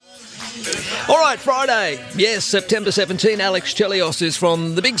All right, Friday. Yes, September 17. Alex Tselios is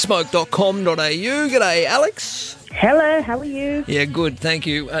from thebigsmoke.com.au. G'day, Alex. Hello, how are you? Yeah, good, thank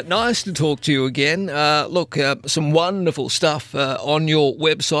you. Nice to talk to you again. Look, some wonderful stuff on your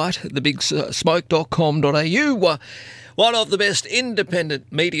website, thebigsmoke.com.au. One of the best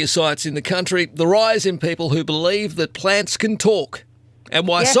independent media sites in the country. The rise in people who believe that plants can talk and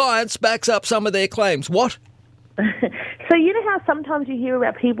why science backs up some of their claims. What? So you know how sometimes you hear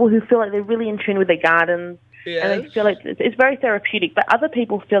about people who feel like they're really in tune with their gardens and they feel like it's very therapeutic, but other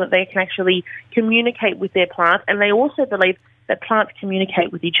people feel that they can actually communicate with their plants, and they also believe that plants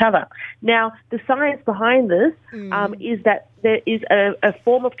communicate with each other. Now, the science behind this is that there is a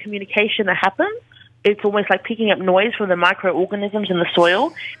form of communication that happens. It's almost like picking up noise from the microorganisms in the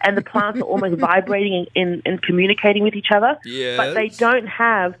soil, and the plants are almost vibrating and communicating with each other, but they don't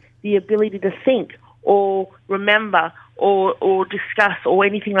have the ability to think or remember or discuss or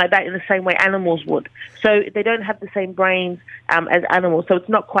anything like that in the same way animals would. So they don't have the same brains as animals, so it's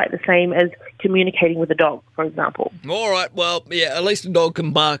not quite the same as communicating with a dog, for example. All right, well, yeah, at least a dog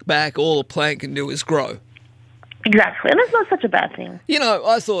can bark back. All a plant can do is grow. Exactly, and that's not such a bad thing. You know,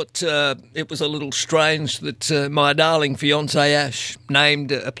 I thought it was a little strange that my darling fiancé Ash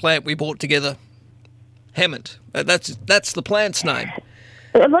named a plant we bought together Hammond. That's the plant's name.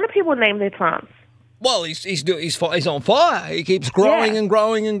 A lot of people name their plants. Well, he's on fire. He keeps growing and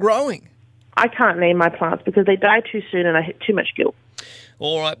growing and growing. I can't name my plants because they die too soon and I hit too much guilt.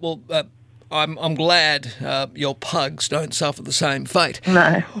 All right, well, I'm glad your pugs don't suffer the same fate.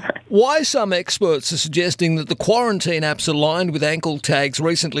 No. Why some experts are suggesting that the quarantine apps aligned with ankle tags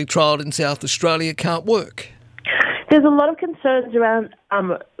recently trialled in South Australia can't work? There's a lot of concerns around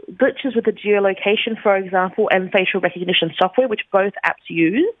glitches with the geolocation, for example, and facial recognition software, which both apps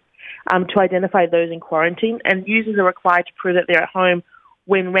use to identify those in quarantine, and users are required to prove that they're at home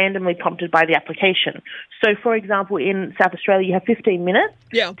when randomly prompted by the application. So, for example, in South Australia, you have 15 minutes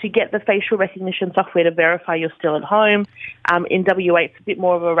to get the facial recognition software to verify you're still at home. In WA, it's a bit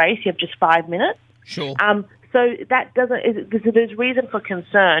more of a race. You have just 5 minutes. Sure. So that there's reason for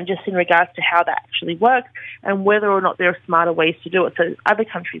concern just in regards to how that actually works and whether or not there are smarter ways to do it. So other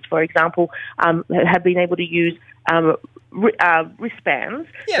countries, for example, have been able to use wristbands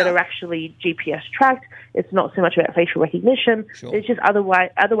that are actually GPS tracked. It's not so much about facial recognition. Sure. It's just other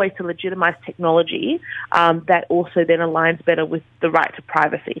ways to legitimize technology that also then aligns better with the right to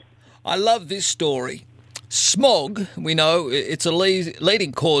privacy. I love this story. Smog, we know it's a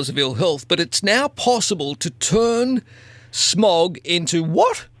leading cause of ill health, but it's now possible to turn smog into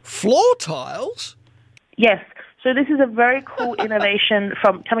what? Floor tiles? Yes. So this is a very cool innovation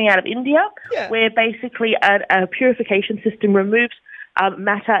from coming out of India, where basically a purification system removes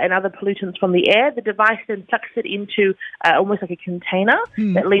matter and other pollutants from the air. The device then sucks it into almost like a container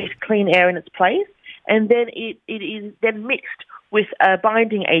that leaves clean air in its place, and then it is then mixed with a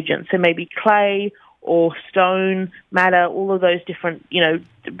binding agent, so maybe clay or stone, matter, all of those different,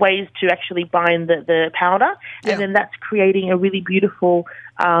 ways to actually bind the powder, and then that's creating a really beautiful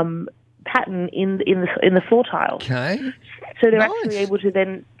pattern in the floor tiles. Okay. So they're actually able to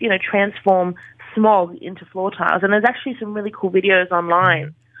then, transform smog into floor tiles, and there's actually some really cool videos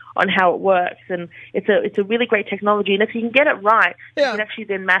online on how it works, and it's a really great technology, and if you can get it right, you can actually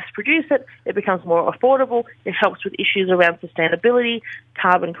then mass produce it. It becomes more affordable. It helps with issues around sustainability,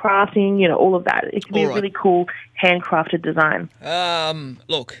 carbon crafting, all of that. It can be a really cool handcrafted design.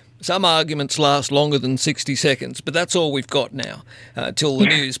 Look, some arguments last longer than 60 seconds, but that's all we've got now till the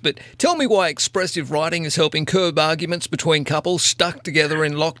news. But tell me why expressive writing is helping curb arguments between couples stuck together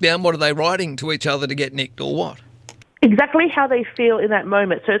in lockdown. What are they writing to each other to get nicked or what? Exactly how they feel in that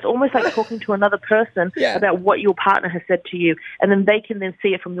moment. So it's almost like talking to another person about what your partner has said to you, and then they can then see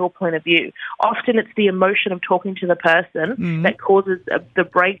it from your point of view. Often it's the emotion of talking to the person that causes the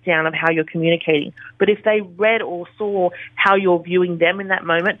breakdown of how you're communicating. But if they read or saw how you're viewing them in that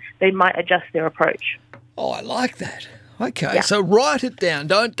moment, they might adjust their approach. Oh, I like that. Okay, so write it down.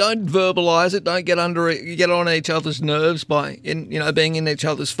 Don't verbalise it. Don't get on each other's nerves by being in each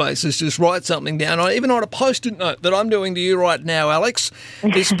other's faces. Just write something down. I even write a post-it note that I'm doing to you right now, Alex.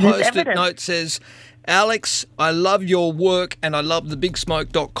 This post-it note says, Alex, I love your work and I love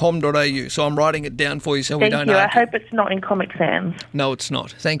thebigsmoke.com.au. So I'm writing it down for you so we don't argue. Thank you. I hope it's not in Comic Sans. No, it's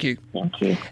not. Thank you. Thank you.